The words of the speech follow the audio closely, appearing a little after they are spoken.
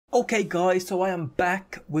Okay guys, so I am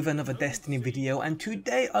back with another Destiny video, and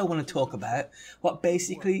today I want to talk about what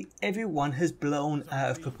basically everyone has blown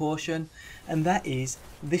out of proportion, and that is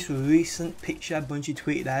this recent picture Bungie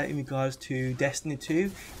tweeted out in regards to Destiny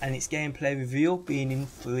 2 and its gameplay reveal being in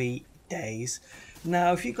 3 days.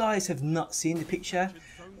 Now if you guys have not seen the picture,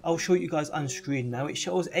 I'll show you guys on screen now. It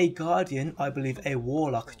shows a Guardian, I believe a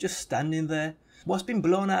Warlock, just standing there. What's been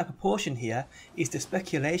blown out of proportion here is the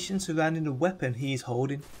speculation surrounding the weapon he is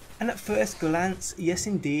holding. And at first glance, yes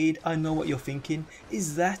indeed, I know what you're thinking.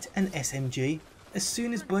 Is that an SMG? As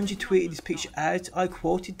soon as Bungie tweeted this picture out, I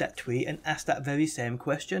quoted that tweet and asked that very same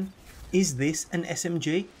question. Is this an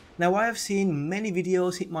SMG? Now I have seen many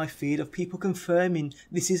videos hit my feed of people confirming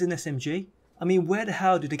this is an SMG. I mean, where the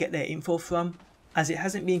hell did they get their info from? As it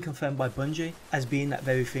hasn't been confirmed by Bungie as being that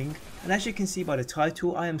very thing. And as you can see by the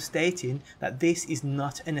title, I am stating that this is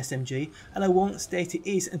not an SMG, and I won't state it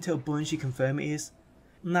is until Bungie confirm it is.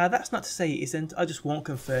 Now that's not to say it isn't, I just won't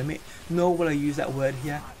confirm it, nor will I use that word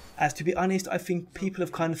here. As to be honest, I think people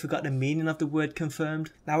have kind of forgot the meaning of the word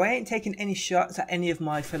confirmed. Now I ain't taking any shots at any of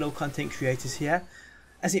my fellow content creators here,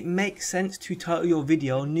 as it makes sense to title your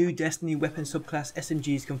video New Destiny Weapon Subclass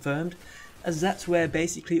SMGs Confirmed, as that's where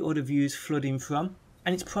basically all the views flood in from,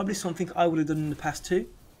 and it's probably something I would have done in the past too.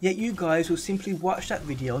 Yet you guys will simply watch that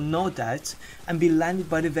video, no doubt, and be landed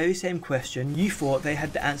by the very same question you thought they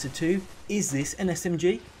had the answer to. Is this an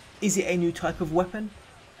SMG? Is it a new type of weapon?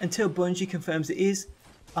 Until Bungie confirms it is,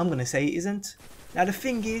 I'm going to say it isn't. Now the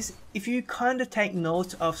thing is, if you kind of take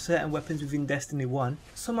note of certain weapons within Destiny 1,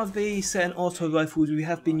 some of the certain auto rifles we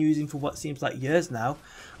have been using for what seems like years now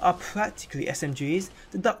are practically SMGs.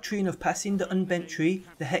 The Doctrine of Passing, the Unbent Tree,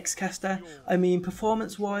 the Hexcaster. I mean,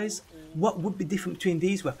 performance wise, what would be different between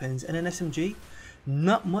these weapons and an SMG?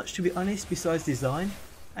 Not much, to be honest, besides design.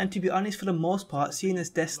 And to be honest, for the most part, seeing as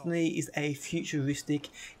Destiny is a futuristic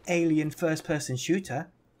alien first person shooter,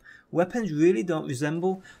 weapons really don't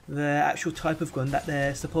resemble the actual type of gun that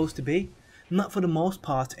they're supposed to be. Not for the most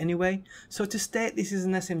part anyway. So to state this is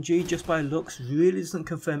an SMG just by looks really doesn't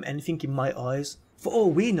confirm anything in my eyes. For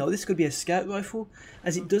all we know, this could be a scout rifle,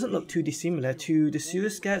 as it doesn't look too dissimilar to the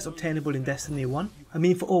Sewer Scouts obtainable in Destiny 1. I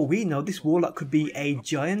mean, for all we know, this Warlock could be a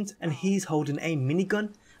giant and he's holding a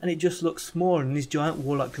minigun, and it just looks smaller than his giant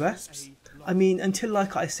Warlock grasps. I mean, until,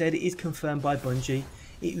 like I said, it is confirmed by Bungie,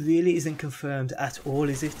 it really isn't confirmed at all,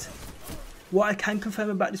 is it? What I can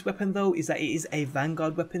confirm about this weapon though is that it is a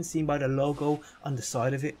Vanguard weapon, seen by the logo on the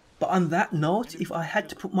side of it. But on that note, if I had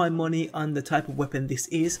to put my money on the type of weapon this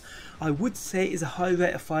is, I would say it is a high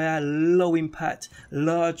rate of fire, low impact,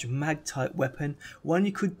 large mag type weapon, one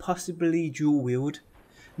you could possibly dual wield.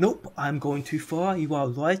 Nope, I'm going too far, you are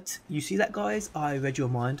right. You see that guys, I read your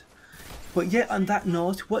mind. But yeah, on that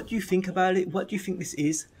note, what do you think about it? What do you think this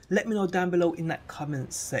is? Let me know down below in that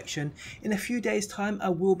comments section. In a few days time I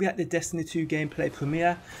will be at the Destiny 2 gameplay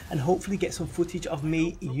premiere and hopefully get some footage of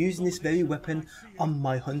me using this very weapon on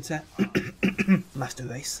my Hunter Master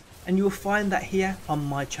Race. And you will find that here on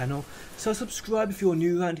my channel. So subscribe if you're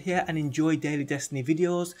new around here and enjoy daily Destiny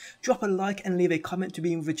videos. Drop a like and leave a comment to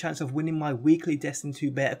be in with a chance of winning my weekly Destiny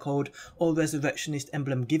 2 beta code or Resurrectionist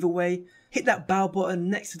emblem giveaway. Hit that bell button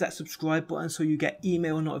next to that subscribe button so you get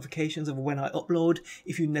email notifications of when I upload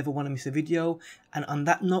if you never want to miss a video. And on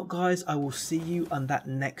that note guys, I will see you on that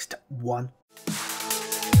next one.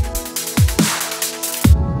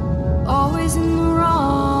 Always in the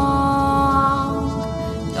wrong,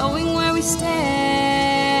 knowing where we stand.